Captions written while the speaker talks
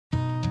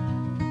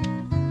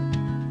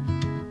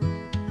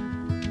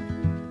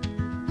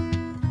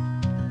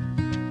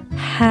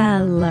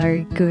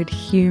Hello, good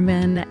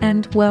human,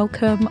 and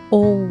welcome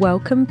or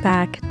welcome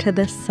back to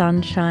the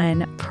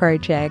Sunshine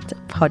Project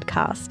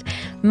podcast.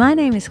 My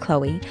name is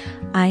Chloe.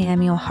 I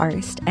am your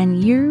host,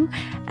 and you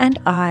and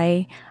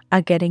I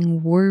are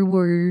getting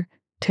woo-woo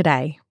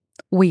today.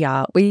 We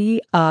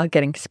are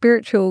getting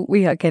spiritual.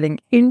 We are getting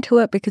into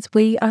it because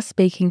we are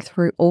speaking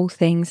through all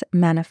things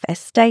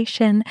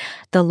manifestation,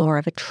 the law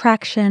of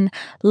attraction,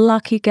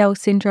 lucky girl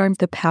syndrome,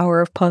 the power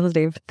of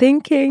positive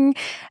thinking.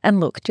 And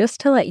look, just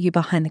to let you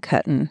behind the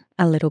curtain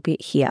a little bit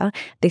here,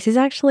 this is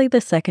actually the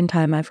second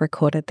time I've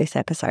recorded this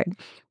episode.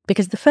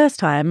 Because the first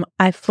time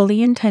I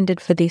fully intended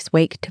for this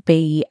week to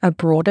be a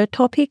broader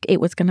topic.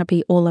 It was going to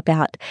be all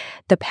about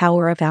the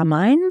power of our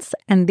minds.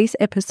 And this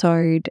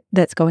episode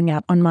that's going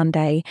out on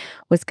Monday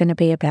was going to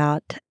be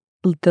about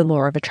the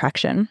law of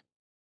attraction.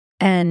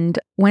 And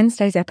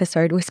Wednesday's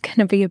episode was going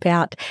to be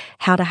about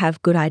how to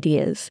have good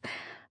ideas.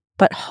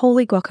 But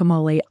holy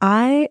guacamole,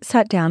 I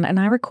sat down and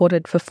I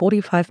recorded for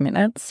 45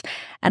 minutes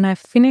and I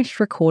finished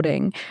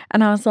recording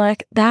and I was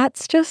like,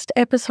 that's just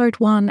episode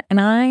 1 and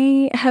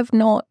I have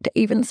not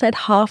even said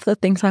half the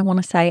things I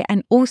want to say.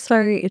 And also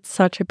it's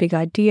such a big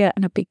idea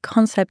and a big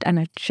concept and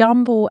a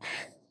jumble.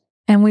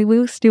 And we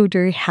will still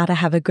do how to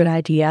have a good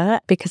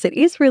idea because it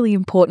is really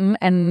important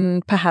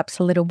and perhaps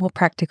a little more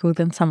practical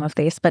than some of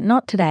this, but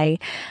not today,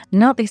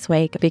 not this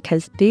week,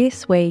 because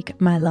this week,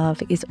 my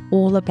love, is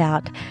all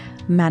about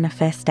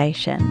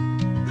manifestation.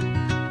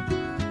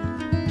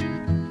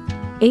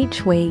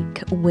 Each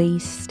week we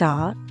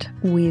start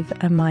with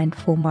a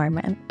mindful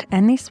moment,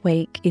 and this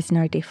week is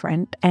no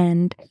different.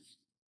 And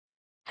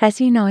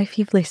as you know, if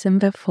you've listened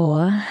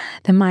before,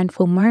 the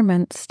mindful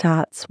moment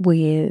starts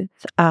with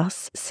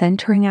us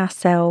centering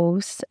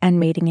ourselves and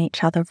meeting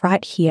each other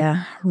right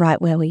here,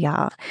 right where we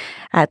are,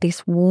 at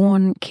this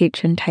worn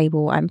kitchen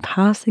table. I'm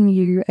passing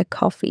you a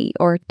coffee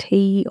or a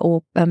tea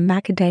or a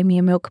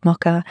macadamia milk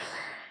mocha.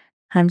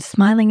 I'm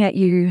smiling at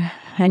you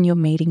and you're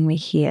meeting me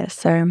here.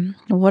 So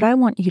what I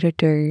want you to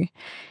do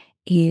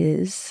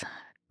is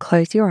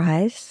close your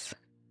eyes,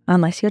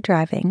 unless you're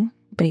driving,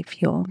 but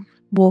if you're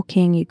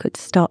walking, you could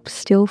stop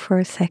still for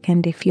a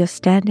second. If you're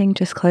standing,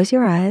 just close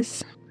your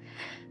eyes.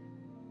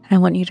 I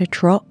want you to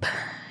drop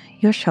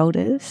your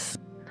shoulders.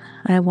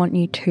 I want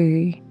you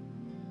to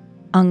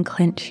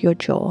unclench your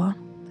jaw.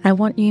 I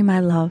want you,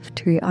 my love,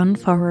 to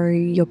unfurrow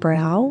your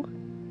brow.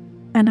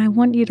 And I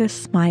want you to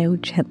smile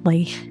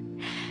gently.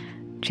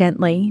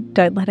 Gently,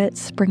 don't let it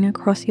spring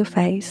across your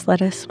face.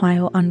 Let a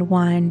smile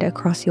unwind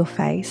across your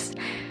face.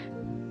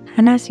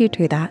 And as you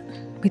do that,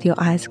 with your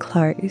eyes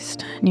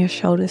closed and your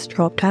shoulders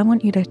dropped, I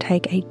want you to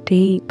take a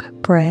deep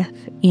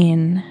breath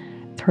in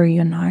through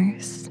your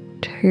nose.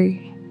 2,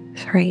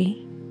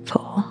 3,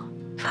 4,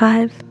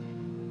 5.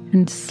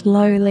 And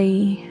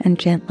slowly and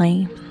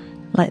gently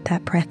let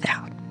that breath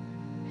out.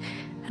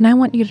 And I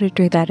want you to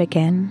do that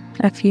again,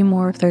 a few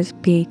more of those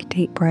big,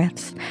 deep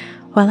breaths,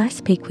 while I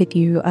speak with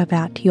you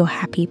about your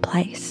happy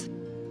place.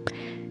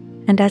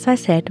 And as I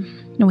said,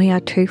 we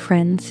are two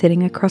friends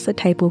sitting across a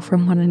table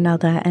from one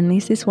another, and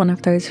this is one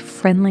of those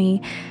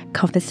friendly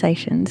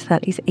conversations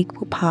that is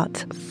equal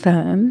parts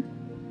firm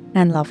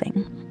and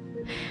loving.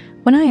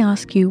 When I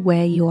ask you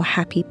where your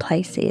happy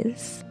place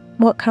is,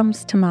 what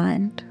comes to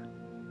mind?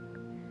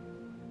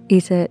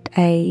 Is it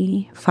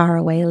a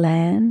faraway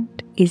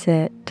land? Is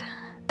it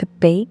the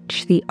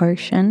beach, the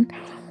ocean?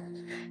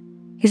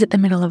 Is it the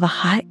middle of a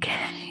hike?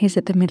 Is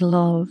it the middle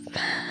of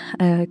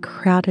a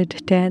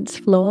crowded dance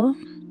floor?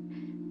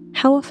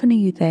 How often are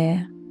you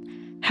there?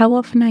 How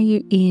often are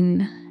you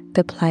in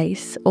the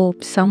place or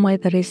somewhere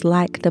that is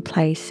like the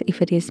place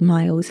if it is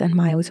miles and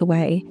miles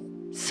away,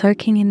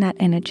 soaking in that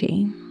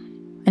energy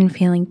and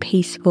feeling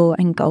peaceful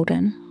and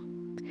golden?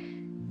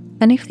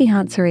 And if the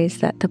answer is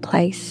that the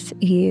place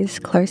is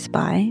close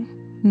by,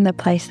 and the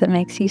place that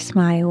makes you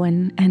smile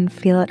and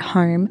feel at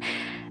home,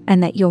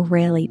 and that you're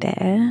rarely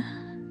there,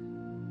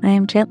 I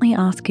am gently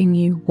asking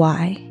you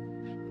why.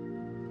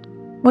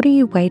 What are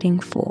you waiting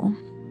for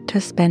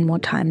to spend more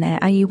time there?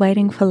 Are you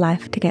waiting for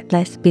life to get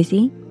less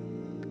busy?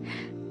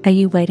 Are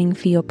you waiting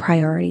for your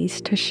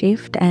priorities to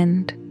shift?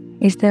 And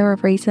is there a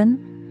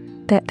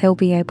reason that they'll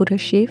be able to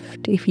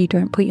shift if you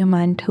don't put your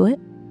mind to it?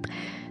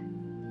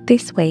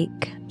 This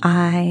week,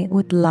 I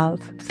would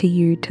love for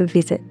you to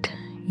visit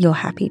your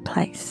happy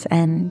place.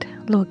 And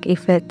look,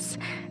 if it's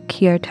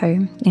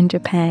Kyoto in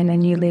Japan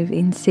and you live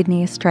in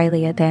Sydney,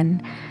 Australia,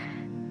 then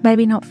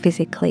maybe not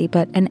physically,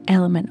 but an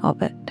element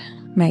of it.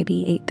 Maybe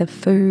eat the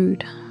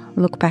food,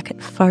 look back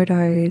at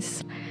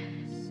photos,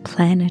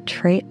 plan a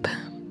trip.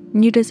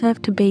 You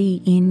deserve to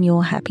be in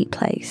your happy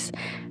place,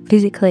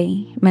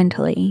 physically,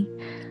 mentally.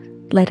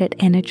 Let it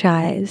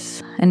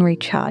energize and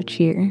recharge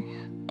you.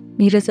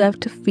 You deserve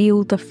to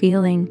feel the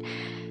feeling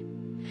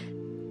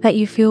that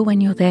you feel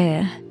when you're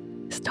there.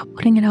 Stop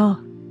putting it off.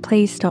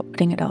 Please stop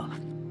putting it off.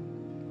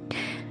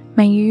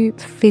 May you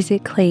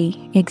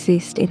physically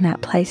exist in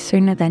that place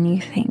sooner than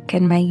you think,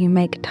 and may you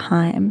make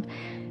time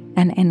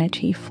and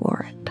energy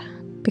for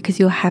it, because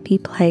your happy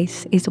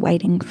place is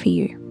waiting for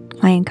you.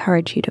 I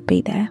encourage you to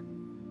be there.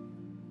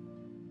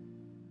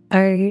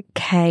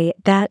 Okay,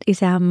 that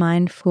is our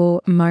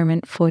mindful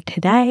moment for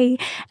today.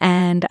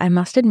 And I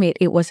must admit,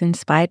 it was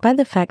inspired by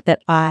the fact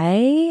that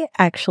I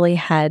actually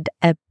had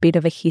a bit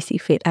of a hissy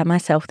fit at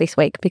myself this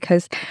week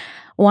because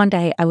one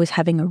day I was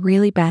having a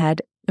really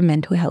bad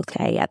mental health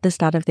day at the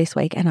start of this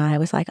week. And I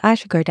was like, I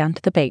should go down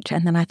to the beach.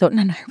 And then I thought,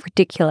 no,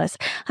 ridiculous.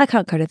 I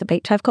can't go to the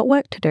beach. I've got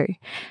work to do.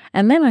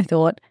 And then I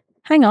thought,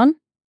 hang on,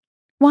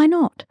 why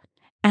not?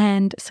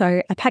 And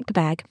so I packed a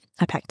bag.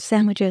 I packed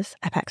sandwiches.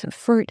 I packed some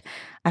fruit.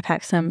 I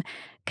packed some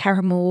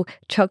caramel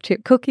chocolate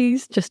chip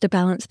cookies just to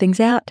balance things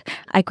out.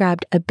 I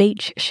grabbed a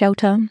beach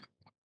shelter.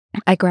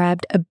 I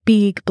grabbed a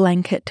big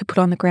blanket to put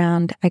on the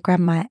ground. I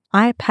grabbed my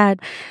iPad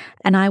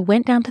and I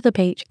went down to the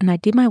beach and I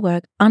did my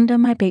work under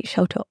my beach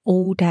shelter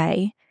all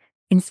day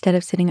instead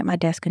of sitting at my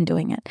desk and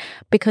doing it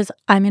because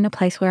I'm in a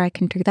place where I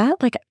can do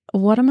that. Like,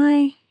 what am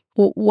I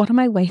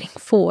waiting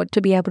for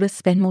to be able to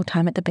spend more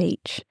time at the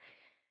beach?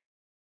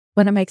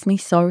 When it makes me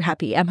so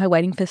happy. Am I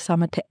waiting for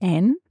summer to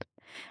end?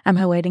 Am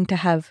I waiting to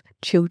have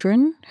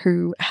children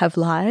who have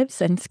lives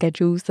and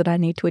schedules that I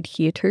need to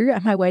adhere to?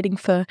 Am I waiting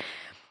for,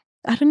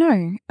 I don't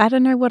know. I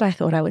don't know what I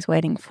thought I was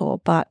waiting for,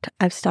 but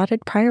I've started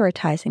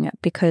prioritizing it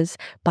because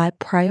by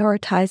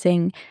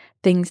prioritizing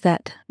things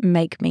that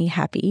make me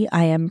happy,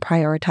 I am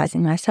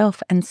prioritizing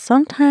myself. And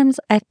sometimes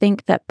I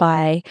think that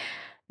by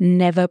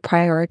never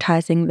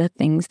prioritizing the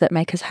things that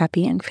make us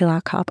happy and fill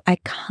our cup,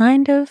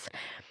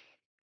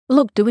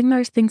 look, doing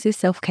those things is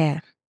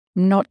self-care.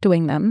 Not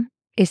doing them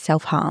is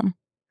self-harm.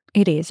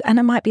 It is. And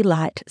it might be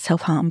light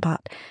self-harm,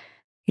 but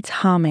it's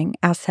harming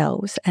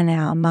ourselves and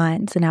our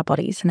minds and our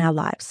bodies and our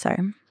lives. So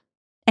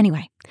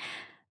anyway,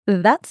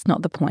 that's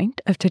not the point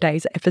of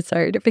today's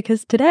episode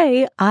because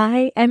today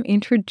I am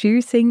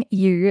introducing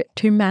you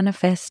to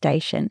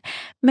manifestation.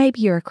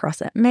 Maybe you're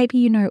across it. Maybe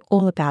you know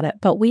all about it,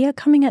 but we are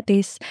coming at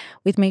this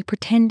with me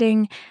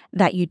pretending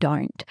that you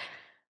don't.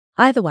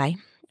 Either way,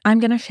 I'm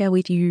going to share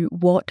with you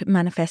what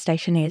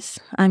manifestation is.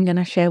 I'm going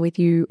to share with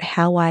you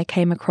how I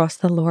came across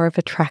the law of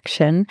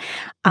attraction.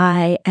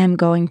 I am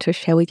going to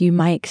share with you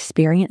my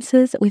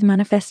experiences with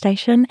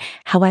manifestation,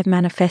 how I've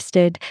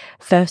manifested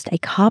first a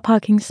car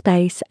parking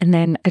space and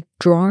then a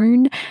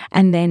drone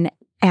and then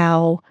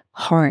our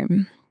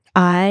home.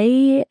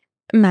 I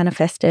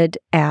manifested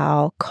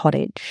our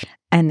cottage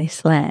and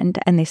this land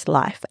and this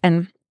life.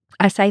 And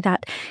I say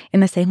that in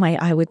the same way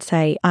I would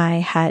say I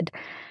had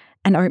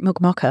an oat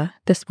milk mocha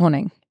this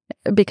morning.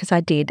 Because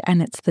I did,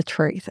 and it's the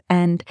truth.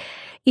 And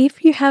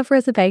if you have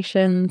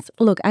reservations,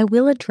 look, I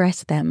will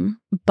address them,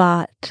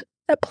 but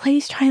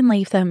please try and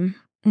leave them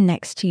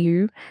next to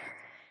you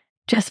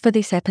just for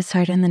this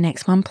episode and the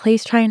next one.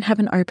 Please try and have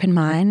an open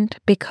mind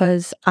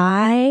because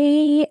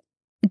I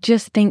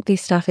just think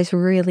this stuff is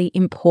really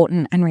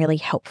important and really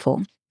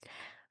helpful.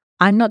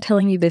 I'm not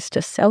telling you this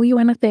to sell you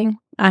anything.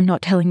 I'm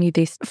not telling you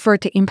this for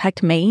it to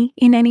impact me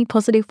in any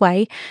positive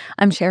way.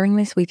 I'm sharing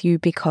this with you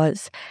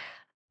because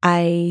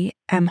I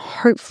am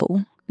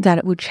hopeful that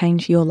it will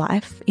change your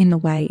life in the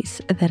ways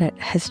that it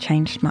has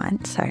changed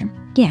mine. So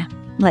yeah,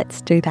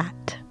 let's do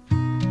that.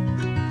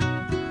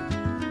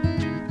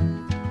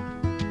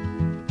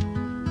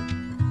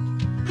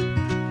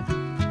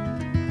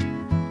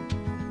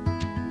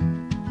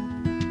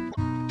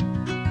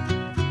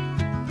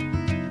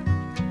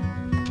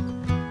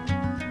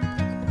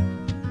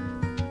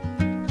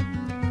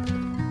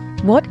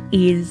 What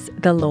is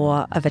the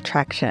law of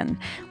attraction?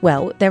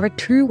 Well, there are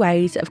two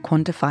ways of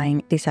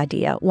quantifying this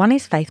idea. One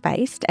is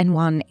faith-based and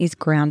one is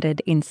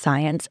grounded in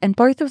science. And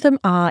both of them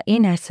are,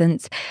 in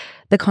essence,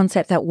 the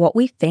concept that what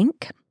we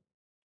think,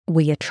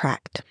 we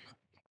attract.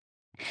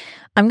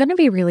 I'm going to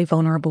be really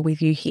vulnerable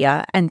with you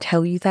here and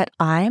tell you that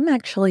I'm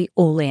actually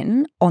all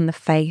in on the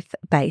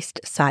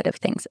faith-based side of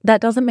things. That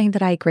doesn't mean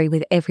that I agree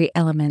with every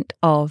element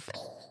of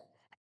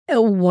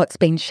what's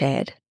been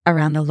shared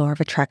around the law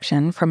of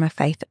attraction from a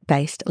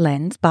faith-based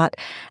lens, but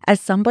as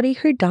somebody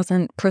who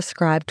doesn't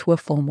prescribe to a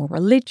formal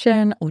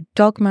religion or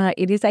dogma,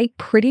 it is a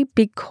pretty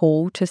big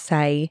call to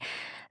say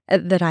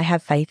that I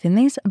have faith in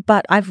this,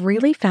 but I've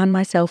really found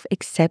myself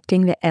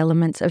accepting the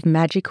elements of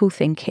magical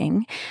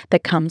thinking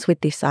that comes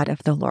with this side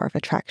of the law of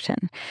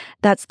attraction.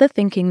 That's the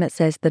thinking that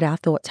says that our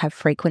thoughts have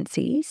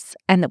frequencies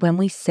and that when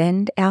we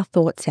send our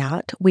thoughts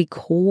out, we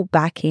call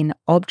back in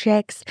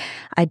objects,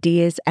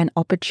 ideas, and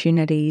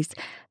opportunities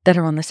that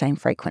are on the same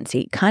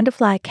frequency. Kind of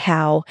like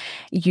how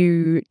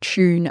you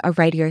tune a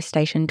radio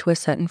station to a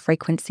certain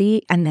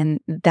frequency and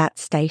then that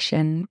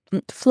station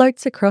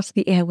floats across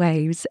the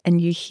airwaves and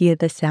you hear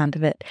the sound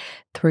of it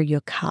through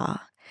your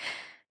car.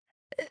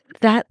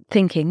 That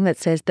thinking that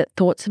says that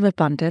thoughts of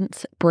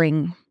abundance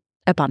bring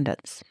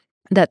abundance,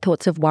 that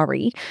thoughts of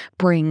worry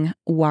bring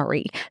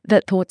worry,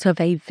 that thoughts of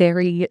a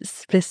very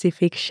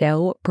specific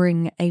shell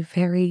bring a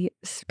very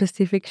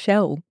specific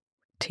shell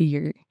to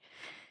you.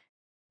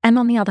 And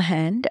on the other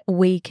hand,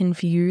 we can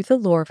view the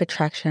law of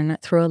attraction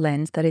through a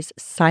lens that is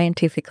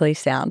scientifically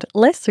sound,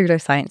 less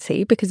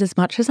pseudoscience-y, because as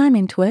much as I'm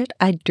into it,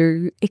 I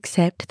do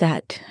accept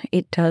that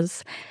it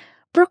does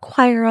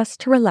require us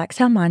to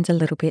relax our minds a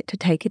little bit to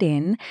take it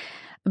in.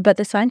 But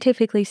the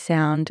scientifically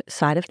sound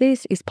side of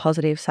this is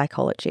positive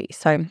psychology.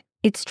 So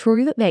it's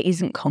true that there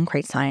isn't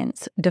concrete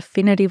science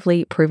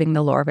definitively proving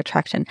the law of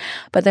attraction,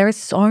 but there is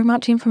so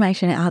much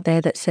information out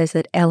there that says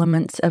that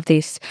elements of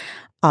this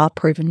are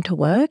proven to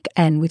work,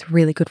 and with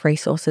really good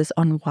resources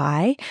on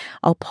why.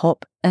 I'll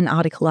pop an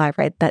article I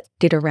read that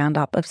did a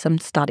roundup of some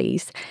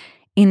studies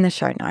in the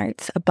show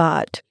notes,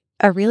 but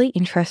a really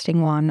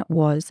interesting one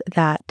was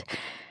that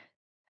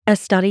a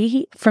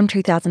study from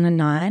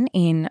 2009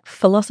 in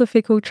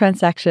Philosophical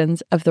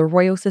Transactions of the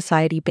Royal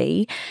Society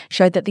B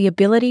showed that the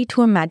ability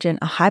to imagine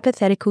a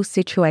hypothetical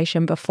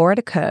situation before it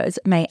occurs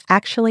may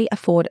actually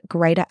afford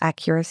greater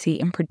accuracy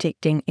in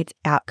predicting its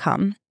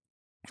outcome.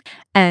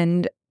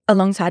 And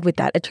alongside with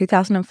that, a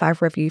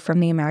 2005 review from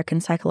the American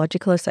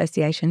Psychological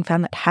Association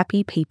found that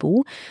happy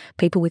people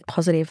with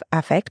positive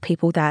affect,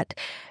 people that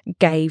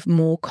gave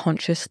more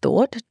conscious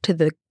thought to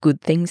the good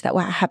things that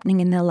were happening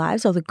in their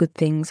lives, or the good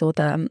things, or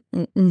the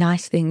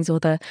nice things, or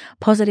the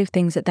positive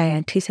things that they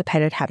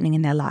anticipated happening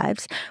in their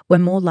lives, were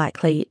more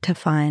likely to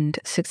find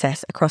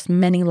success across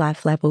many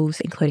life levels,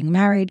 including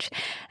marriage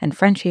and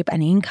friendship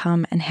and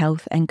income and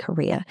health and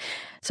career.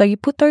 So you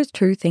put those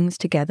two things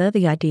together,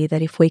 the idea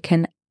that if we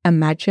can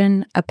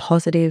imagine a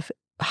positive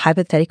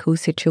hypothetical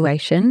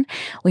situation,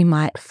 we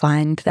might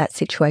find that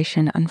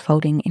situation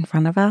unfolding in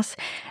front of us,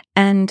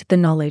 and the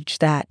knowledge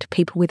that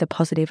people with a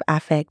positive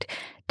affect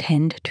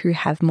tend to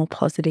have more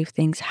positive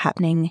things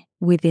happening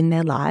within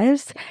their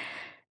lives.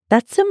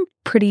 That's some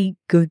pretty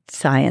good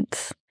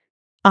science.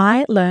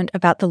 I learned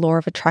about the law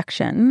of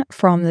attraction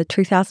from the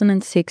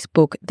 2006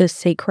 book The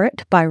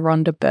Secret by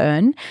Rhonda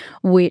Byrne,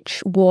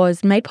 which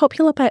was made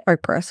popular by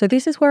Oprah. So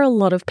this is where a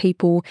lot of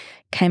people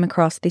came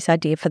across this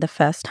idea for the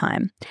first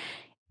time.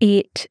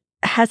 It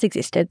has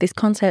existed, this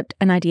concept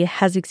and idea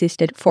has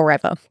existed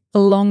forever,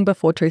 long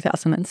before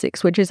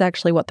 2006, which is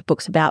actually what the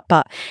book's about,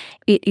 but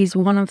it is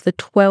one of the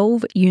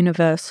 12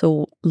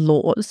 universal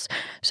laws.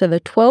 So the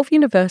 12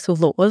 universal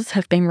laws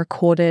have been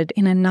recorded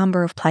in a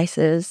number of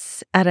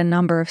places at a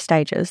number of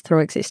stages through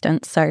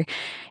existence. So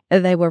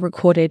they were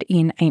recorded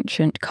in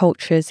ancient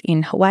cultures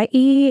in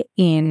Hawaii,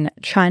 in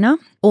China,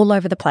 all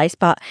over the place,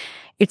 but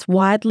it's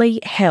widely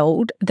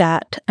held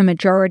that a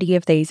majority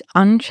of these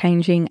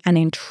unchanging and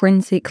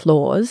intrinsic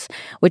laws,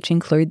 which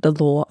include the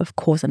law of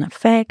cause and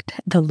effect,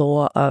 the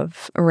law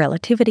of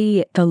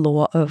relativity, the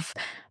law of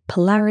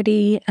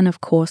polarity, and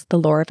of course the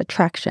law of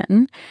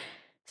attraction,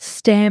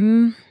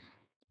 stem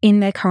in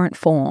their current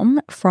form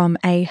from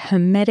a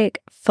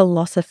Hermetic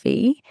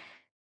philosophy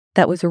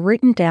that was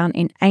written down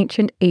in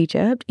ancient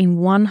Egypt in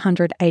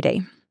 100 AD.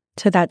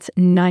 So that's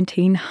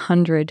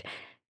 1900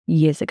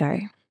 years ago.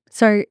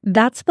 So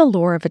that's the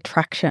law of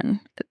attraction.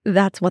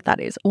 That's what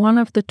that is. One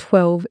of the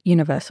 12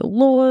 universal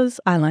laws.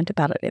 I learned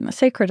about it in The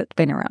Secret. It's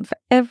been around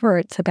forever.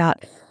 It's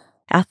about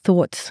our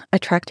thoughts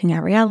attracting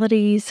our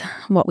realities,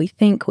 what we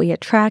think we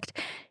attract.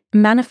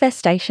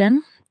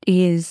 Manifestation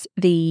is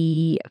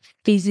the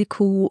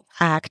physical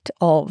act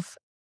of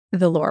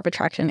the law of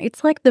attraction.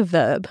 It's like the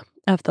verb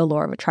of the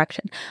law of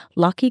attraction.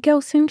 Lucky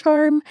girl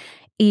syndrome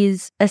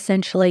is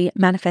essentially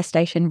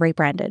manifestation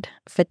rebranded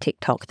for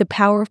TikTok. The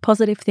power of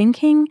positive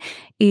thinking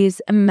is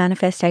a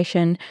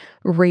manifestation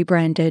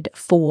rebranded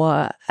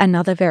for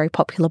another very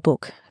popular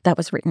book that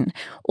was written.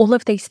 All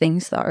of these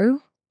things, though,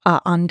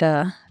 are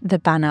under the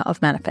banner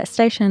of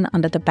manifestation,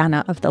 under the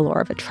banner of the law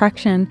of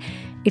attraction.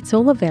 It's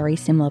all a very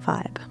similar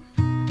vibe.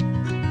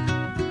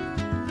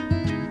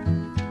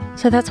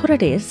 So that's what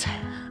it is.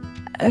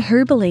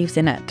 Who believes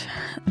in it,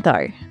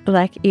 though?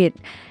 Like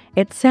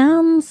it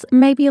sounds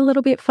maybe a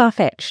little bit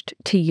far-fetched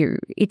to you.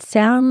 It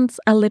sounds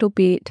a little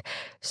bit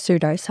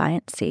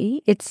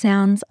pseudoscience-y. It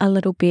sounds a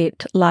little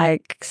bit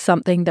like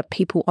something that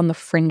people on the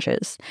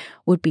fringes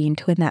would be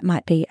into, and that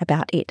might be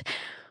about it.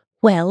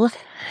 Well,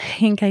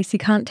 in case you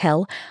can't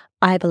tell,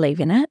 I believe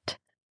in it.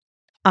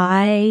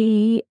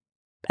 I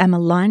am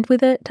aligned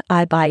with it.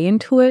 I buy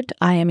into it.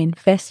 I am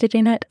invested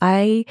in it.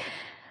 I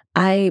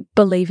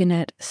believe in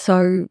it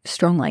so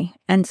strongly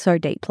and so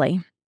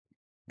deeply.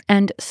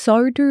 And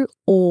so do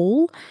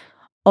all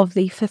of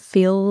the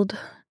fulfilled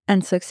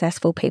and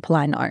successful people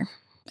I know.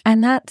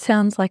 And that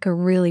sounds like a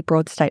really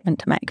broad statement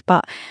to make,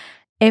 but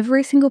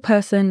every single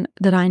person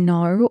that I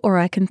know or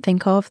I can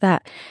think of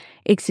that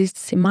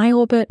exists in my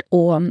orbit,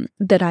 or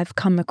that I've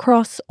come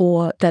across,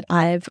 or that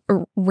I've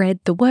read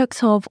the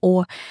works of,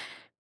 or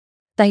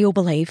they all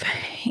believe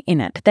in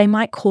it. They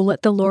might call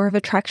it the law of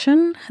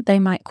attraction, they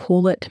might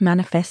call it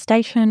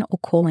manifestation, or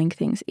calling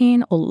things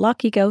in, or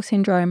lucky girl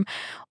syndrome,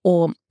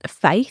 or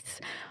faith,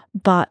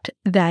 but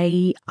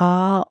they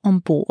are on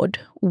board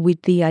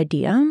with the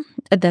idea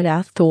that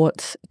our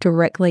thoughts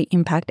directly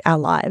impact our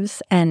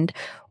lives and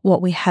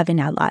what we have in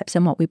our lives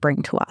and what we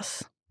bring to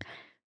us.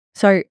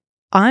 So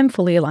I'm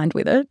fully aligned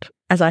with it,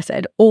 as I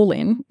said, all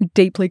in,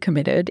 deeply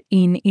committed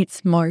in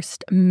its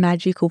most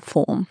magical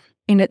form,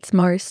 in its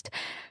most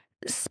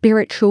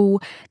spiritual,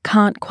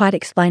 can't quite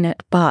explain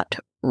it, but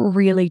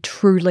really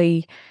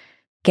truly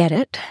get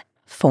it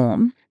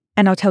form.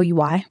 And I'll tell you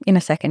why in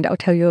a second. I'll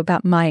tell you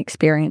about my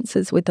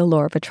experiences with the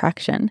law of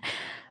attraction.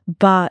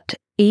 But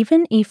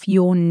even if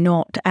you're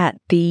not at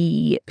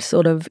the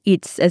sort of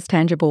it's as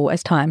tangible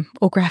as time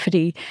or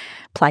gravity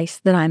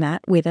place that I'm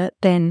at with it,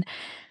 then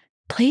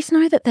please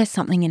know that there's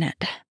something in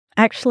it.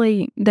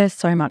 Actually, there's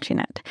so much in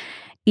it.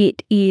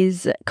 It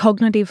is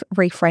cognitive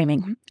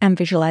reframing and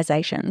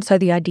visualization. So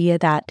the idea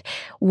that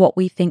what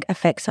we think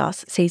affects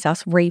us sees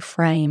us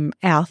reframe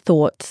our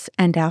thoughts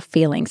and our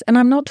feelings. And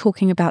I'm not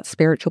talking about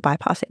spiritual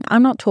bypassing.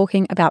 I'm not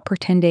talking about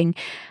pretending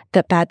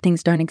that bad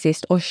things don't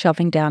exist or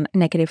shoving down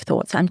negative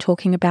thoughts. I'm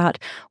talking about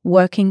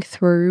working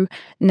through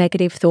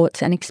negative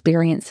thoughts and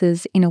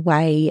experiences in a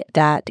way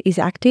that is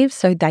active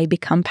so they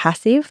become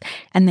passive,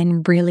 and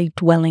then really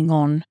dwelling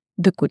on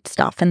the good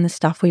stuff and the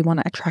stuff we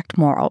want to attract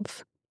more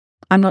of.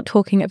 I'm not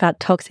talking about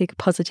toxic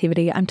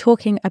positivity. I'm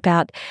talking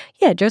about,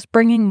 just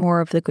bringing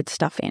more of the good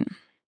stuff in.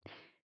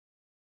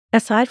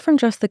 Aside from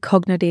just the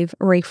cognitive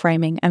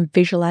reframing and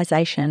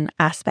visualization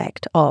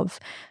aspect of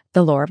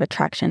the law of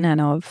attraction and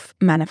of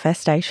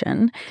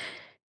manifestation,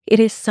 it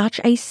is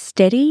such a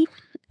steady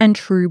and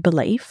true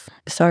belief.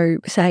 So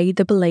say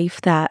the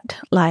belief that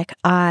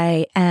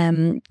I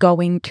am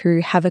going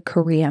to have a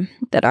career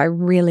that I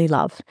really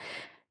love.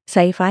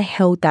 Say if I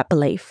held that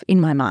belief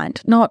in my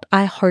mind, not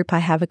I hope I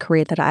have a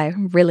career that I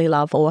really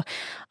love, or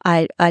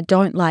I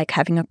don't like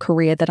having a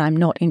career that I'm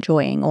not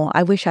enjoying, or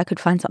I wish I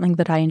could find something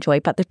that I enjoy,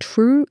 but the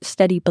true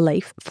steady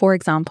belief, for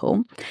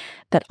example,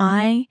 that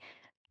I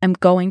am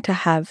going to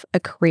have a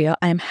career,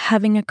 I am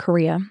having a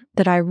career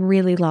that I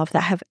really love,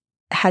 that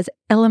has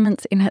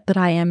elements in it that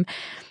I am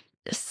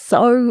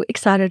so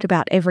excited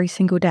about every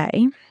single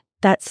day.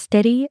 That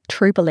steady,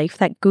 true belief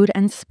that good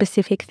and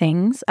specific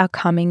things are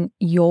coming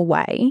your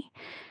way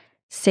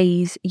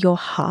sees your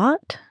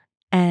heart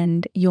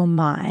and your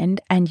mind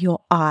and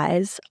your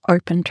eyes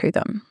open to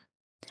them.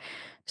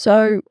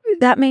 So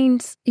that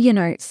means,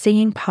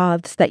 seeing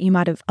paths that you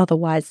might have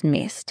otherwise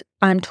missed.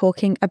 I'm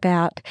talking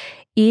about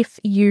if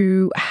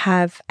you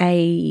have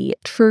a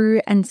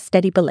true and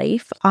steady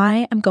belief,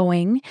 I am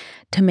going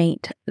to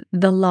meet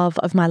the love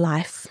of my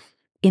life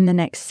in the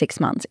next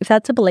 6 months. If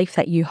that's a belief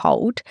that you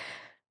hold,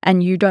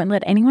 and you don't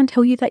let anyone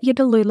tell you that you're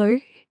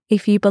delulu,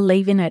 if you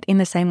believe in it in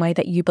the same way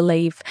that you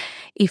believe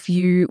if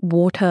you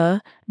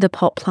water the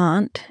pot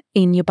plant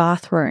in your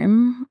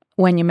bathroom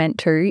when you're meant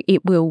to,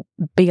 it will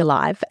be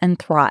alive and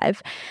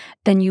thrive,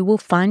 then you will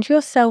find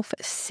yourself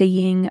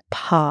seeing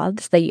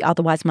paths that you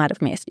otherwise might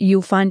have missed.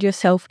 You'll find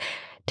yourself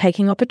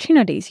taking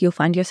opportunities. You'll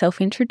find yourself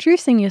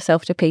introducing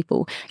yourself to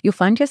people. You'll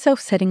find yourself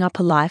setting up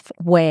a life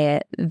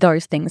where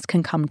those things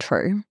can come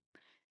true.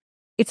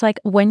 It's like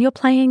when you're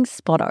playing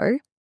Spotto,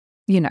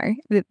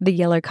 the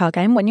yellow car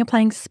game, when you're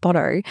playing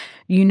Spotto,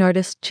 you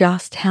notice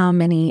just how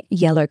many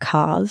yellow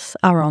cars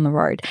are on the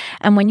road.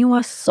 And when you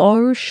are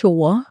so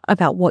sure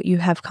about what you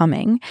have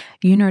coming,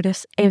 you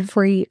notice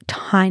every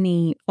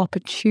tiny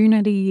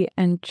opportunity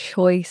and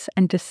choice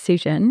and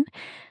decision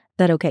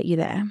that'll get you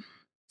there.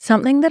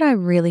 Something that I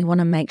really want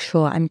to make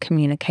sure I'm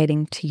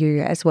communicating to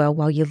you as well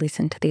while you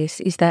listen to this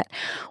is that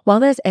while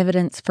there's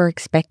evidence for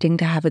expecting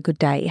to have a good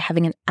day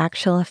having an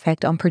actual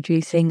effect on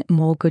producing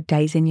more good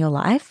days in your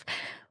life,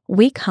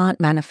 we can't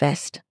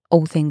manifest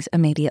all things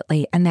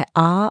immediately, and there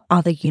are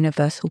other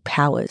universal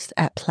powers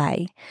at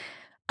play.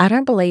 I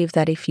don't believe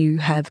that if you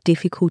have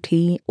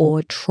difficulty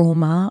or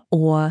trauma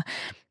or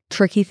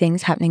tricky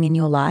things happening in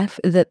your life,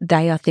 that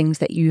they are things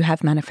that you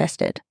have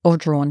manifested or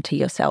drawn to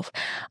yourself.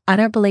 I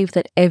don't believe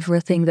that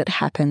everything that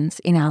happens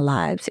in our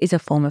lives is a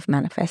form of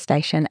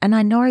manifestation. And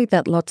I know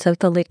that lots of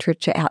the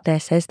literature out there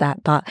says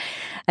that, but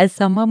as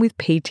someone with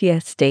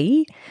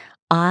PTSD,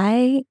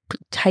 I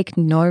take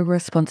no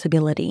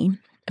responsibility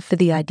for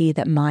the idea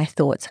that my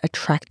thoughts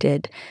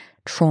attracted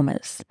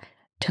traumas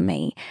to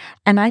me.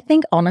 And I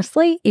think,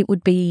 honestly, it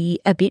would be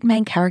a bit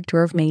main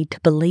character of me to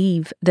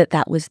believe that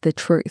that was the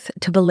truth,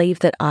 to believe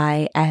that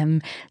I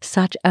am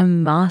such a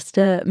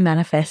master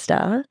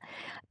manifester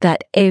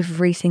that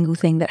every single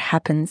thing that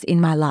happens in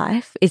my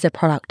life is a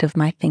product of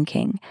my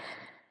thinking.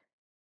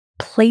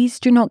 Please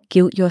do not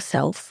guilt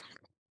yourself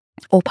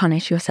or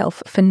punish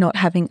yourself for not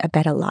having a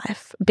better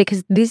life,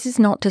 because this is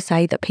not to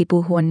say that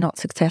people who are not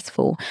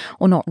successful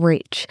or not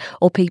rich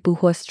or people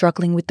who are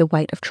struggling with the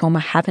weight of trauma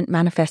haven't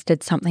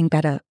manifested something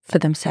better for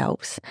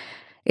themselves.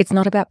 It's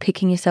not about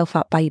picking yourself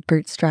up by your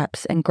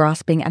bootstraps and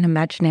grasping an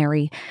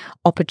imaginary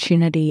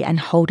opportunity and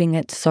holding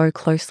it so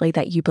closely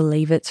that you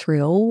believe it's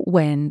real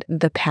when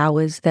the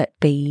powers that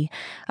be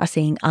are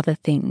seeing other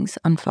things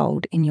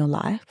unfold in your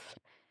life.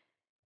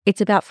 It's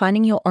about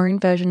finding your own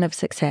version of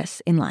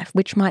success in life,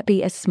 which might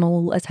be as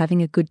small as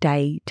having a good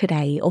day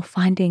today or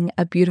finding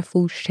a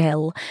beautiful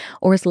shell,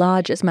 or as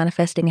large as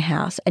manifesting a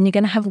house. And you're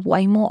going to have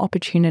way more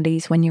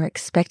opportunities when you're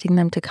expecting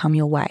them to come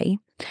your way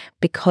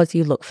because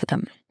you look for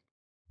them.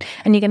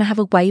 And you're going to have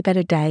a way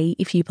better day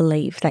if you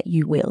believe that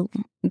you will.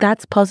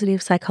 That's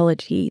positive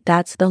psychology.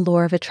 That's the law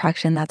of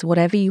attraction. That's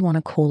whatever you want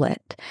to call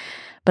it.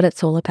 But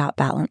it's all about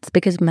balance,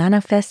 because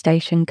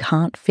manifestation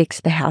can't fix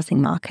the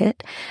housing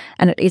market,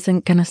 and it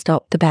isn't going to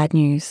stop the bad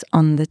news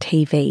on the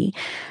TV,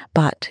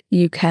 but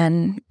you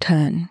can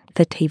turn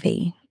the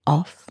TV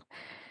off.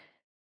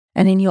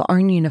 And in your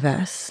own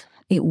universe,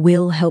 it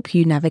will help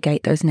you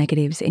navigate those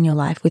negatives in your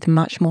life with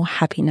much more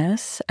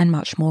happiness and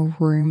much more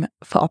room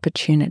for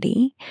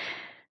opportunity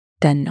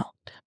than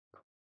not.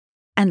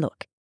 And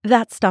look,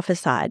 that stuff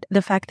aside,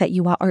 the fact that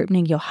you are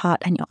opening your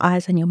heart and your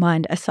eyes and your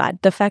mind aside,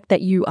 the fact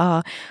that you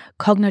are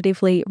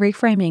cognitively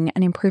reframing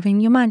and improving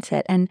your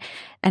mindset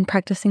and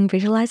practicing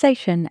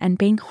visualization and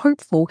being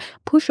hopeful,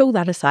 push all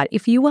that aside.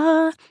 If you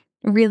are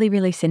really,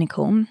 really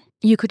cynical,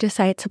 you could just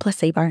say it's a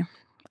placebo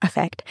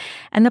effect.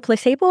 And the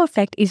placebo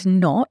effect is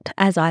not,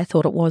 as I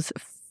thought it was,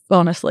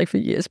 honestly, for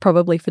years,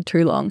 probably for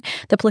too long.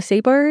 The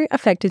placebo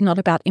effect is not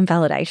about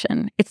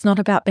invalidation. It's not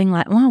about being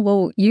like, oh,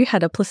 well, you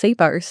had a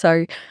placebo,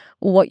 so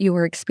what you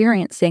were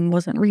experiencing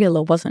wasn't real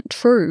or wasn't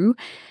true.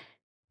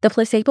 The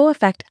placebo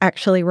effect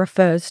actually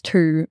refers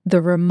to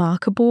the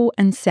remarkable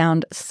and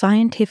sound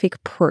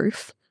scientific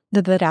proof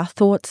that our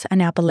thoughts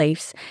and our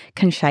beliefs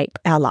can shape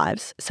our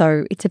lives.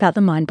 So it's about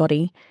the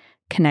mind-body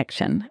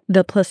connection,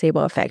 the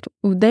placebo effect.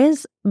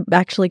 There's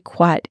actually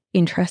quite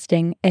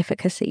interesting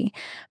efficacy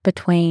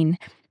between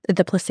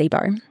the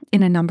placebo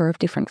in a number of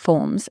different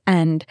forms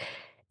and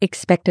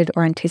expected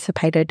or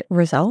anticipated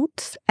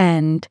results.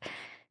 And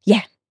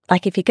yeah,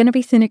 like if you're going to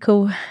be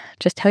cynical,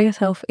 just tell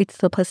yourself it's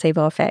the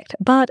placebo effect.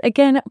 But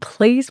again,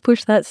 please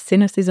push that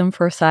cynicism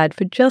aside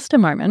for just a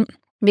moment,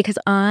 because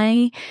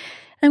I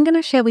am going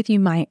to share with you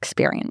my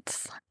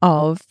experience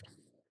of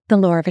the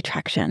law of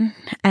attraction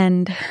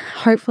and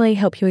hopefully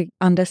help you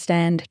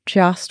understand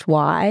just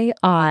why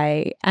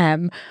I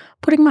am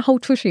putting my whole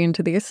tushy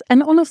into this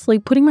and honestly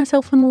putting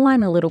myself on the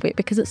line a little bit,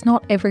 because it's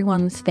not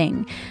everyone's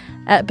thing,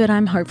 but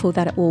I'm hopeful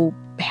that it will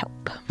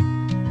help.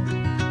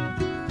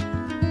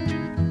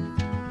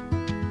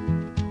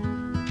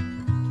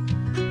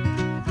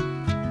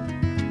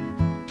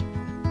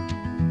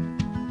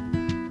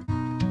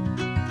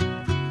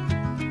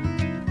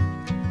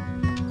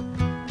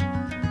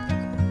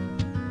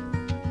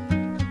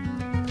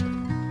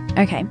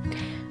 Okay,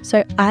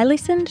 so I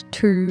listened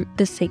to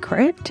The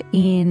Secret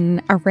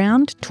in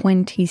around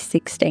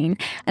 2016,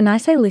 and I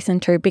say listen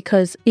to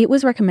because it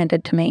was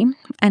recommended to me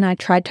and I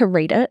tried to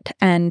read it,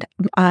 and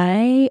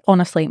I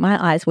honestly,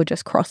 my eyes were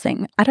just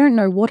crossing. I don't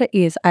know what it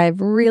is.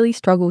 I've really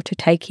struggled to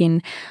take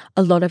in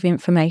a lot of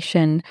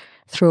information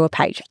through a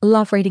page. I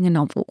love reading a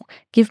novel.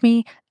 Give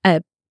me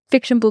a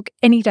fiction book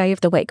any day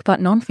of the week,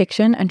 but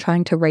nonfiction and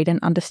trying to read and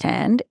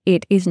understand,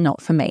 it is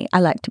not for me.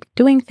 I like to be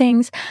doing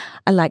things.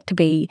 I like to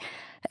be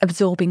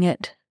absorbing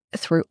it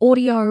through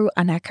audio,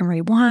 and I can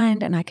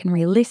rewind and I can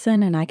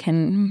re-listen and I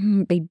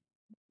can be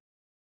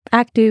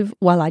active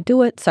while I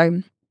do it.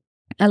 So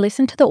I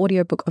listened to the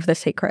audiobook of The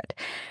Secret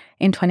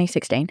in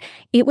 2016.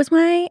 It was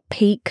my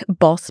peak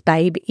boss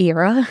babe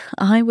era.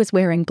 I was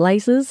wearing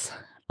blazers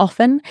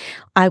often.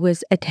 I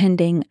was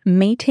attending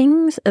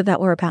meetings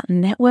that were about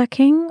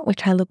networking,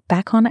 which I look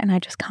back on and I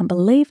just can't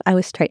believe. I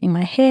was straightening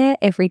my hair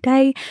every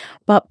day,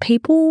 but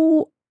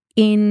people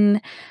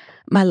in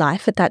my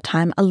life at that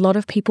time, a lot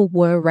of people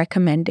were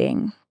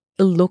recommending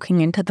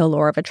looking into the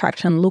law of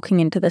attraction, looking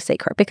into The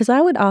Secret, because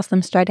I would ask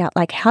them straight out,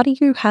 like, how do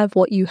you have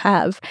what you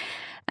have?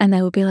 And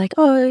they would be like,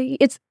 oh,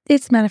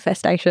 it's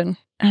manifestation.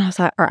 And I was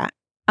like, all right,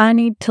 I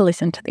need to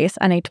listen to this.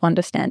 I need to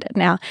understand it.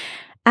 Now,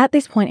 at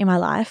this point in my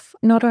life,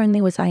 not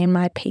only was I in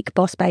my peak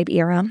boss babe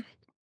era,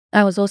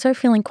 I was also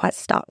feeling quite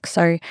stuck.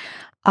 So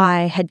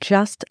I had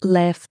just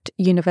left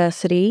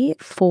university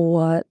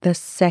for the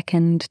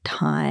second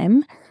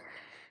time.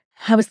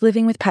 I was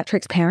living with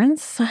Patrick's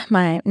parents,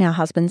 my now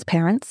husband's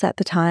parents at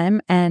the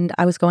time, and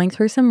I was going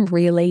through some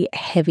really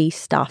heavy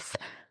stuff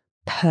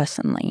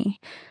personally.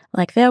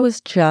 Like there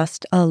was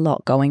just a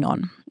lot going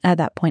on at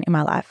that point in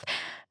my life,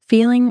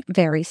 feeling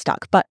very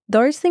stuck. But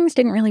those things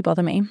didn't really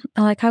bother me.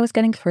 Like I was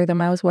getting through them,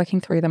 I was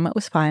working through them, it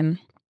was fine.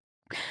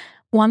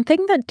 One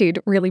thing that did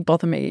really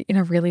bother me in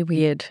a really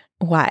weird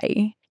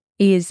way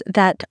is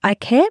that I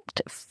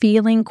kept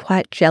feeling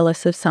quite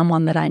jealous of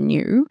someone that I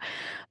knew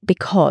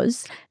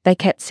because they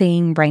kept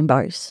seeing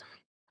rainbows.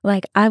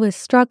 Like I was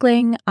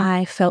struggling.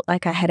 I felt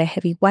like I had a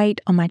heavy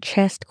weight on my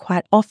chest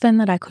quite often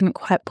that I couldn't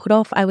quite put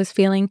off. I was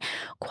feeling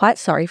quite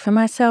sorry for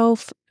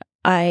myself.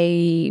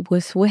 I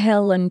was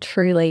well and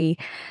truly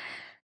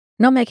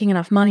not making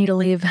enough money to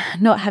live,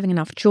 not having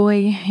enough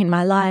joy in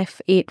my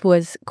life. It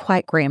was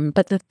quite grim.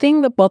 But the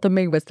thing that bothered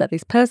me was that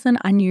this person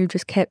I knew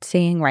just kept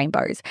seeing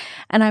rainbows.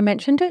 And I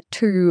mentioned it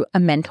to a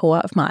mentor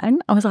of mine.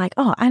 I was like,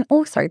 oh, and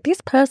also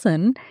this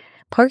person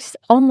posts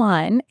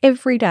online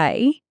every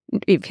day,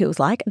 it feels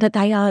like, that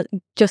they are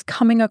just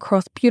coming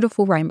across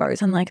beautiful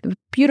rainbows and like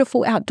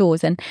beautiful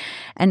outdoors. And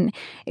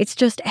it's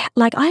just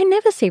like, I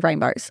never see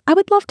rainbows. I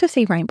would love to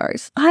see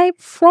rainbows. I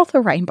froth a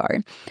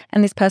rainbow.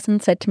 And this person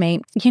said to me,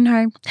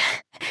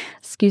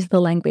 excuse the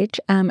language.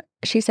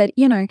 She said,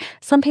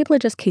 some people are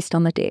just kissed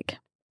on the dick.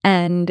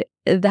 And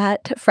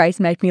that phrase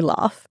made me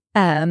laugh.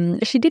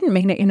 She didn't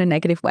mean it in a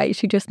negative way.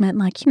 She just meant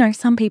like,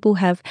 some people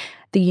have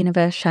the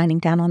universe shining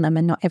down on them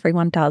and not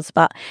everyone does.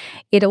 But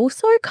it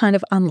also kind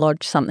of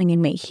unlodged something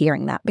in me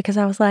hearing that, because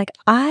I was like,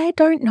 I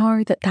don't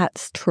know that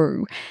that's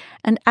true.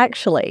 And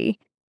actually,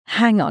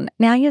 hang on,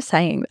 now you're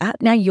saying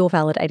that, now you're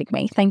validating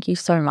me. Thank you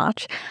so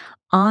much.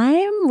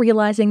 I'm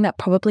realizing that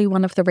probably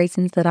one of the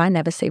reasons that I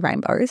never see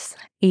rainbows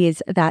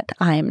is that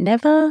I am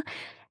never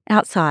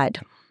outside.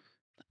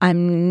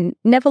 I'm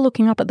never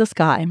looking up at the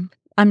sky.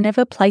 I'm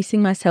never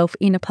placing myself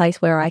in a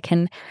place where I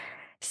can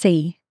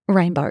see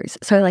rainbows.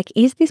 So, like,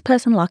 is this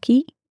person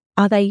lucky?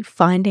 Are they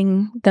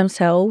finding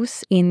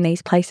themselves in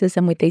these places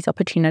and with these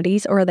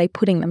opportunities, or are they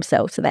putting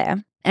themselves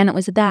there? And it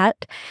was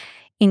that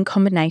in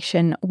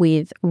combination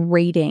with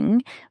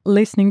reading,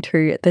 listening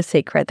to The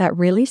Secret, that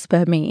really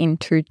spurred me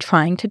into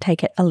trying to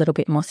take it a little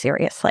bit more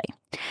seriously.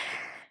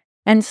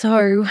 And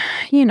so,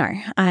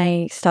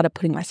 I started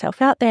putting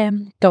myself out there,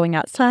 going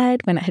outside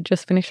when it had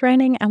just finished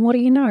raining. And what do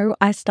you know?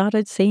 I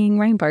started seeing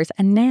rainbows.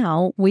 And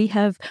now we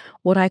have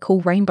what I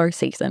call rainbow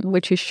season,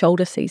 which is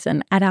shoulder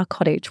season at our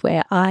cottage,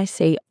 where I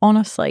see,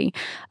 honestly,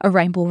 a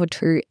rainbow or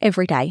two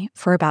every day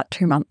for about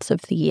 2 months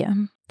of the year.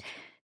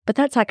 But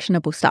that's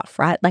actionable stuff,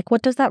 right? Like,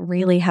 what does that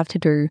really have to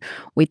do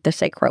with The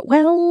Secret?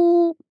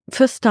 Well,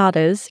 for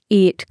starters,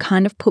 it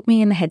kind of put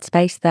me in the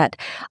headspace that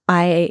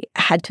I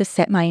had to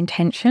set my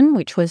intention,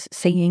 which was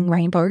seeing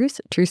rainbows,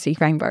 to see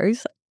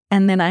rainbows.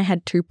 And then I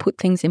had to put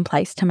things in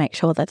place to make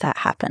sure that that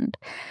happened.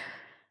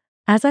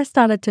 As I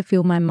started to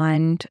feel my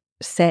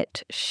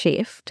mindset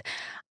shift,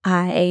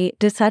 I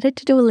decided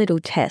to do a little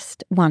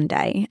test one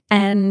day.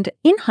 And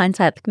in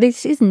hindsight,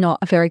 this is not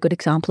a very good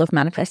example of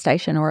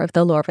manifestation or of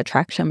the law of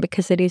attraction,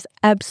 because it is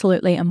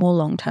absolutely a more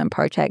long-term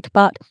project.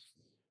 But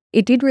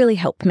it did really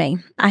help me.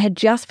 I had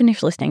just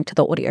finished listening to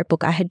the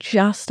audiobook. I had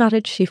just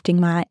started shifting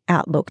my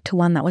outlook to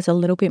one that was a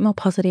little bit more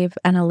positive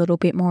and a little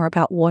bit more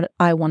about what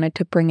I wanted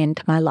to bring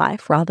into my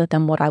life rather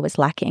than what I was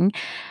lacking.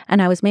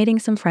 And I was meeting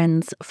some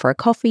friends for a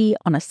coffee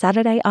on a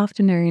Saturday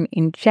afternoon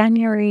in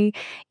January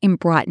in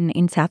Brighton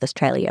in South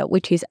Australia,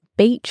 which is a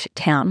beach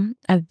town,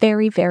 a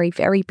very, very,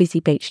 very busy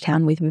beach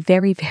town with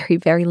very, very,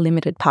 very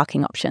limited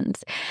parking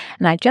options.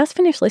 And I just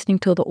finished listening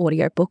to the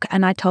audiobook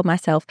and I told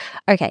myself,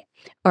 okay,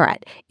 all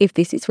right, if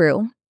this is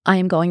real, I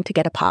am going to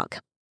get a park.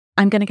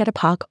 I'm going to get a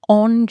park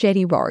on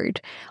Jetty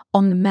Road,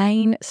 on the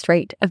main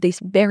street of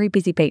this very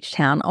busy beach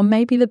town, on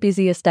maybe the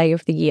busiest day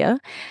of the year.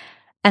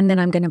 And then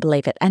I'm going to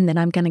believe it. And then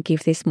I'm going to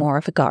give this more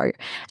of a go.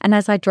 And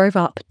as I drove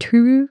up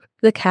to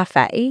the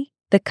cafe,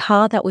 the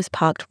car that was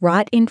parked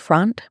right in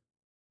front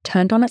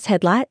turned on its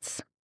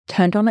headlights,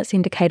 turned on its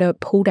indicator,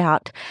 pulled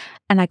out,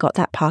 and I got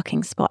that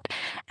parking spot.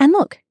 And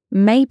look,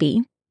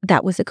 maybe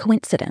that was a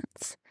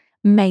coincidence.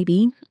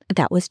 Maybe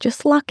that was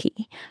just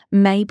lucky.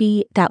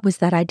 Maybe that was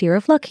that idea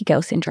of lucky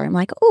girl syndrome,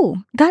 like,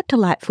 oh, that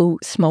delightful,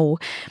 small,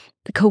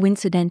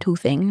 coincidental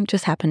thing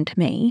just happened to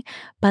me.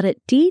 But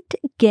it did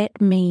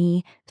get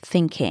me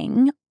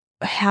thinking,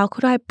 how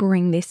could I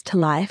bring this to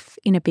life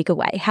in a bigger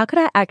way? How could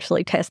I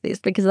actually test this?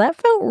 Because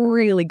that felt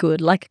really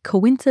good, like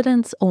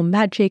coincidence or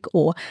magic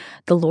or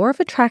the law of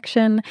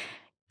attraction.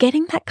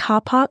 Getting that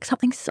car park,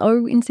 something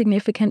so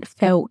insignificant,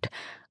 felt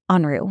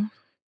unreal.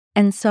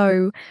 And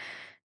so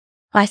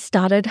I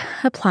started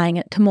applying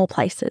it to more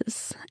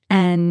places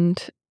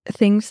and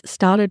things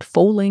started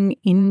falling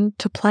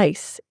into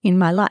place in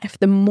my life.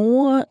 The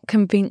more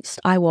convinced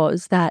I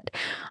was that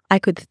I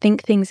could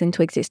think things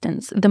into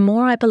existence, the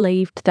more I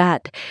believed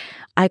that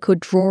I could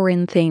draw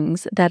in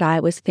things that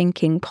I was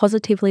thinking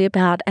positively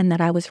about and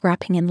that I was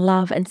wrapping in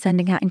love and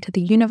sending out into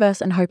the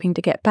universe and hoping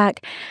to get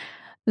back,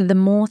 the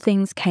more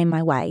things came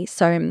my way.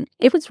 So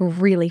it was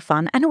really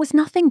fun. And it was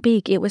nothing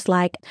big. It was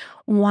like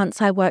once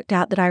I worked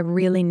out that I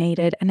really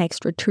needed an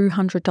extra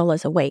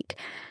 $200 a week.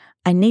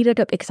 I needed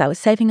it because I was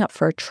saving up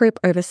for a trip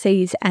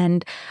overseas,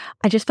 and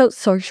I just felt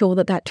so sure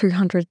that that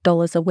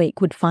 $200 a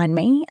week would find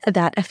me,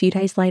 that a few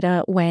days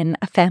later when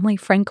a family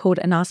friend called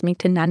and asked me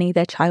to nanny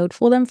their child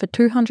for them for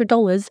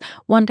 $200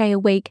 one day a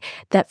week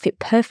that fit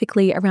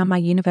perfectly around my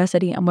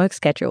university and work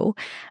schedule,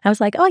 I was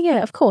like, oh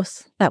yeah, of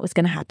course that was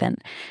going to happen.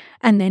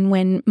 And then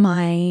when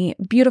my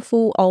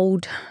beautiful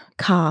old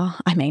car,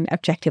 I mean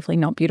objectively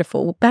not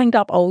beautiful, banged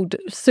up old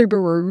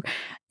Subaru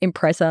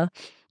Impreza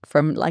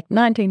from like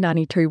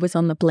 1992 was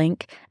on the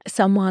blink,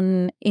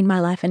 someone in my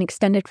life, an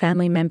extended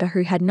family member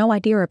who had no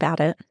idea about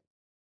it,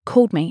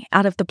 called me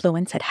out of the blue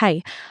and said,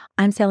 hey,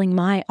 I'm selling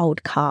my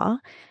old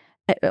car,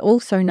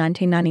 also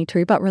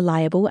 1992, but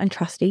reliable and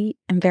trusty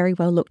and very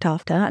well looked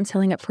after. I'm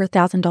selling it for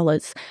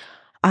 $1,000.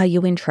 Are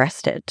you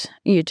interested?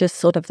 You're just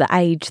sort of the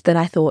age that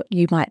I thought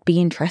you might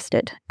be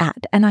interested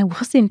at. And I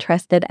was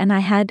interested, and I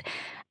had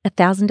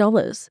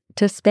 $1,000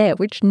 to spare,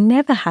 which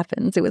never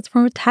happens. It was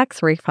from a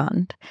tax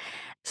refund.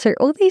 So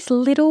all these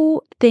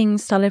little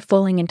things started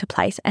falling into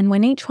place. And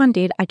when each one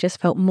did, I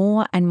just felt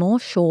more and more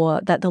sure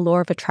that the law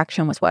of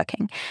attraction was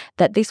working,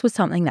 that this was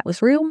something that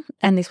was real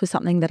and this was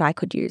something that I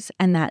could use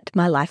and that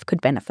my life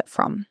could benefit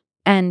from.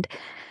 And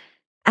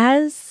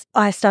as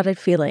I started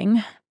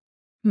feeling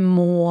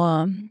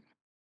more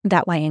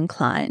that way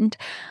inclined,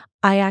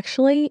 I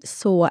actually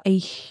saw a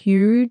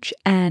huge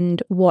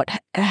and what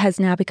has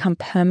now become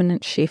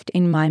permanent shift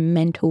in my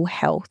mental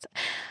health.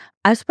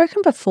 I've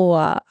spoken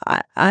before,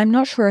 I'm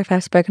not sure if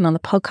I've spoken on the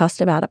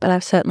podcast about it, but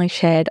I've certainly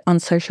shared on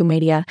social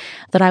media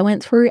that I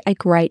went through a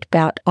great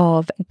bout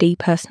of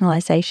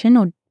depersonalization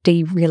or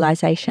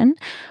derealization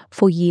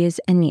for years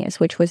and years,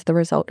 which was the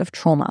result of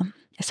trauma.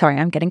 Sorry,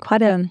 I'm getting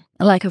quite a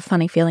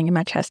funny feeling in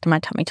my chest and my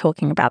tummy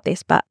talking about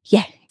this, but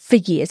yeah, for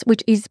years,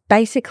 which is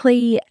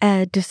basically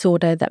a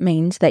disorder that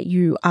means that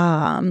you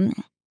are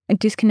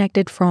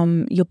disconnected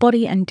from your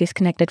body and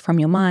disconnected from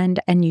your mind,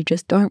 and you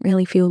just don't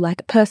really feel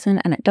like a person,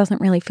 and it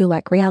doesn't really feel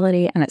like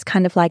reality, and it's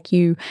kind of like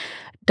you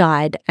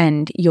died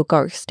and your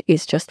ghost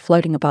is just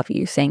floating above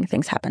you seeing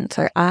things happen.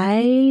 So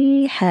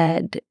I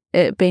had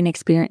been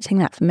experiencing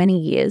that for many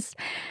years,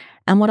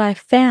 and what I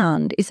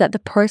found is that the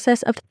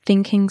process of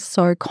thinking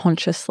so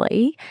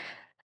consciously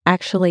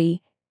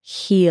actually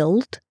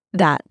healed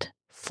that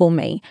for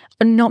me.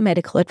 Not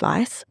medical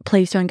advice,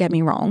 please don't get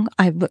me wrong.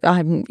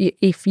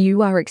 If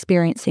you are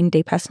experiencing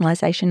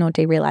depersonalization or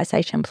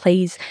derealization,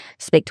 please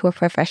speak to a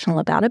professional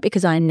about it,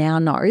 because I now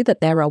know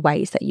that there are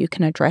ways that you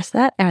can address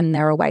that and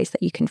there are ways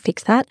that you can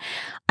fix that.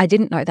 I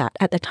didn't know that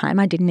at the time.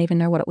 I didn't even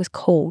know what it was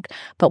called.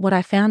 But what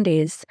I found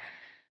is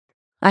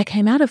I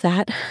came out of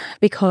that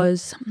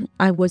because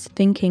I was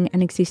thinking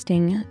and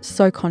existing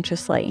so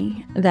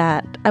consciously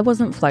that I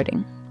wasn't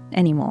floating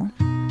anymore.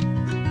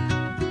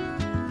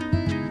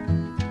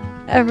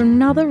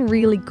 Another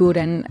really good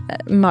and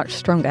much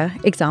stronger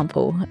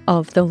example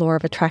of the law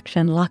of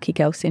attraction, lucky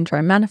girl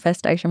syndrome,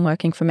 manifestation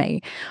working for me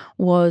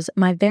was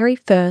my very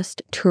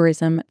first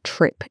tourism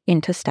trip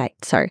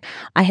interstate. So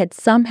I had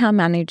somehow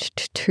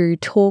managed to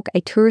talk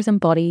a tourism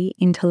body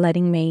into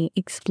letting me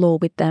explore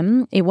with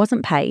them. It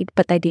wasn't paid,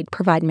 but they did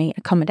provide me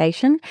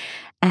accommodation.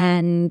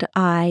 And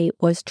I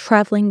was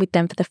traveling with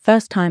them for the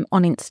first time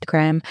on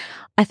Instagram.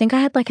 I think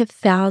I had like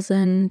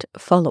 1,000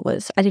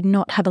 followers. I did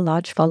not have a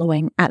large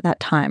following at that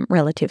time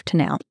relative to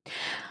now.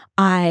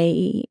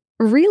 I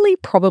really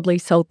probably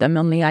sold them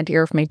on the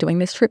idea of me doing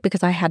this trip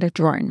because I had a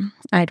drone.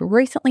 I had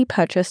recently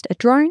purchased a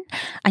drone.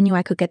 I knew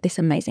I could get this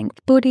amazing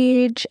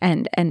footage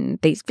and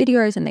these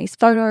videos and these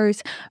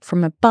photos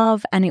from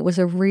above, and it was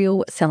a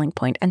real selling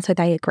point. And so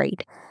they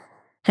agreed.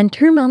 And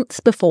 2 months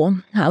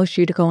before I was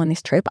due to go on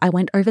this trip, I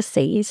went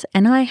overseas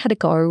and I had a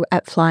go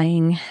at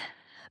flying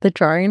the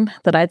drone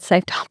that I'd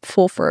saved up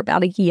for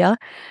about a year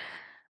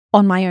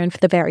on my own for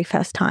the very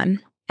first time.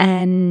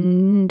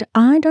 And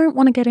I don't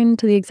want to get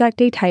into the exact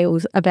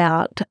details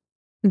about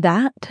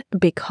that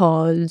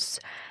because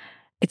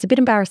it's a bit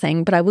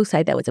embarrassing, but I will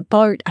say there was a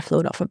boat. I flew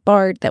it off a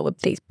boat. There were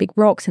these big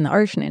rocks in the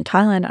ocean in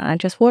Thailand, and I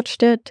just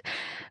watched it.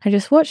 I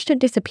just watched it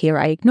disappear.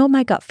 I ignored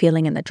my gut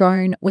feeling, and the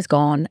drone was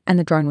gone, and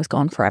the drone was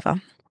gone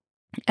forever.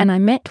 And I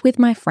met with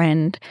my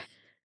friend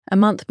a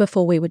month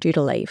before we were due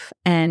to leave,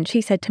 and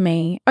she said to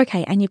me,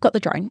 "Okay, and you've got the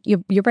drone.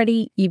 You're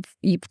ready.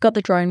 You've got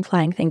the drone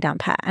flying thing down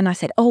pat." And I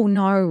said, "Oh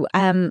no,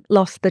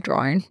 lost the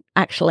drone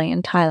actually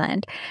in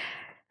Thailand."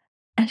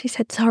 And she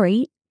said,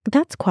 "Sorry,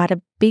 that's quite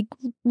a big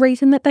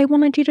reason that they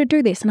wanted you to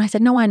do this." And I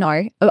said, "No, I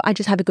know. I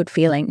just have a good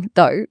feeling,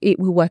 though, it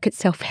will work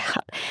itself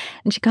out."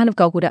 And she kind of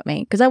goggled at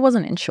me because I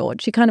wasn't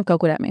insured. She kind of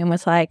goggled at me and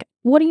was like,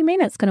 "What do you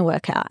mean it's going to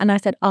work out?" And I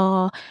said,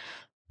 "Oh,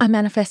 I'm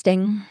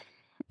manifesting.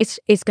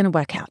 It's going to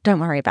work out. Don't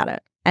worry about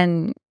it."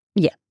 And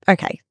yeah,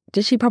 okay.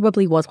 She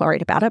probably was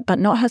worried about it, but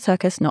not her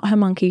circus, not her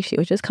monkey. She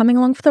was just coming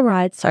along for the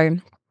ride. So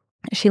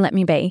she let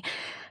me be.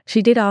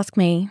 She did ask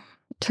me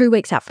 2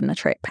 weeks out from the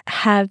trip,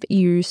 "Have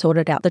you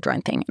sorted out the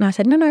drone thing?" And I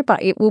said, no,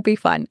 but it will be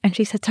fine. And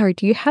she said, "Sorry,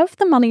 do you have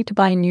the money to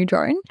buy a new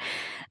drone?"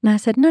 And I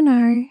said,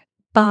 no,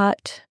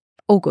 but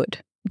all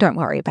good. Don't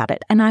worry about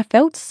it. And I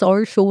felt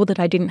so sure that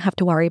I didn't have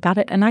to worry about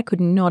it. And I could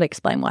not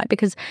explain why,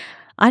 because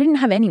I didn't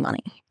have any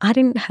money. I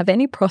didn't have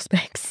any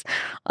prospects.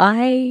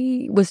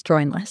 I was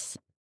droneless.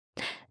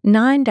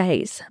 9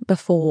 days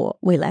before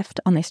we left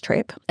on this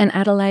trip, an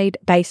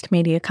Adelaide-based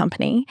media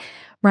company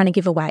ran a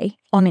giveaway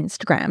on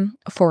Instagram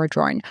for a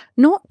drone.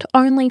 Not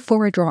only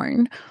for a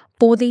drone,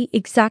 for the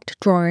exact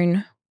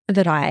drone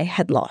that I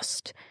had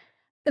lost.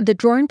 The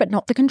drone, but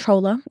not the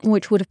controller,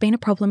 which would have been a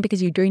problem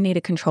because you do need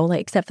a controller,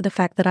 except for the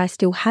fact that I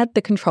still had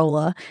the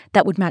controller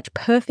that would match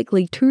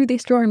perfectly to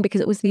this drone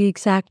because it was the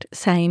exact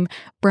same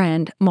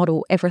brand,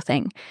 model,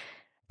 everything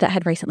that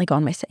had recently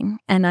gone missing.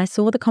 And I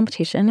saw the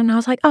competition and I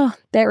was like, oh,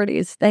 there it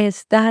is.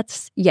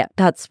 That's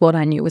what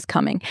I knew was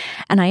coming.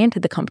 And I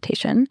entered the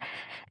competition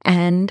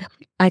and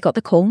I got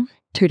the call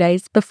 2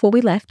 days before we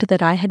left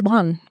that I had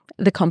won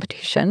the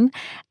competition.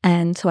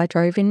 And so I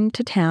drove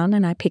into town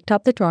and I picked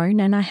up the drone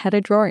and I had a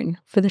drone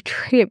for the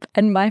trip.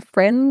 And my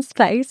friend's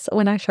face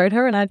when I showed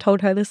her and I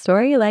told her the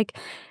story, like,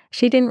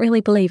 she didn't really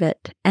believe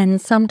it.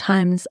 And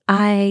sometimes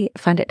I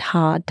find it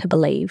hard to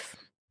believe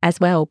as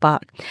well,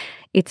 but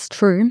it's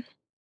true.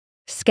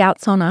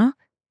 Scout's honour,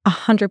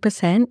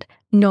 100%,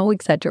 no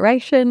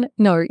exaggeration,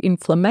 no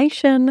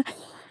inflammation.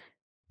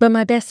 But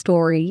my best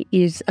story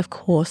is, of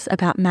course,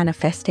 about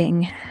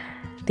manifesting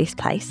this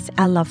place,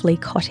 our lovely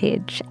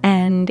cottage.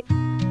 And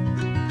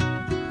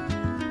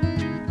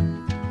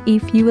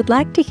if you would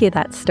like to hear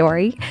that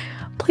story,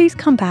 please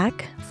come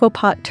back for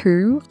part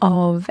 2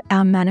 of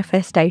our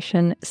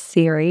manifestation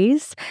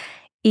series.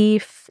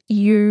 If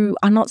you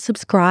are not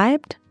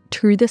subscribed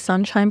to the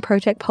Sunshine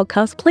Project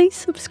podcast, please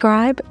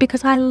subscribe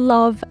because I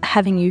love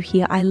having you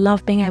here. I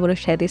love being able to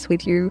share this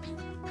with you.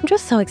 I'm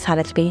just so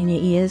excited to be in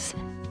your ears.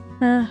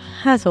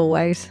 As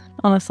always,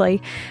 honestly.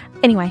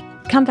 Anyway,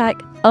 come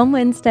back on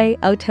Wednesday.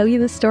 I'll tell you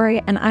the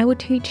story and I will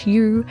teach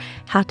you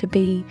how to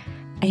be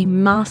a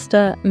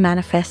master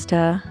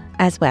manifester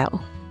as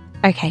well.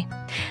 Okay,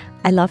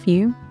 I love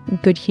you,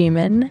 good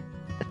human.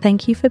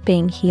 Thank you for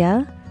being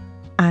here.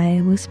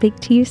 I will speak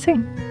to you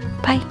soon.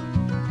 Bye.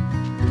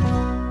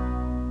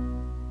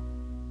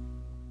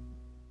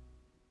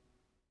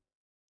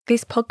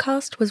 This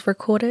podcast was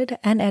recorded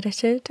and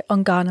edited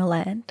on Kaurna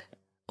land.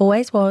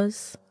 Always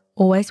was,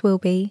 always will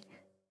be,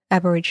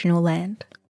 Aboriginal land.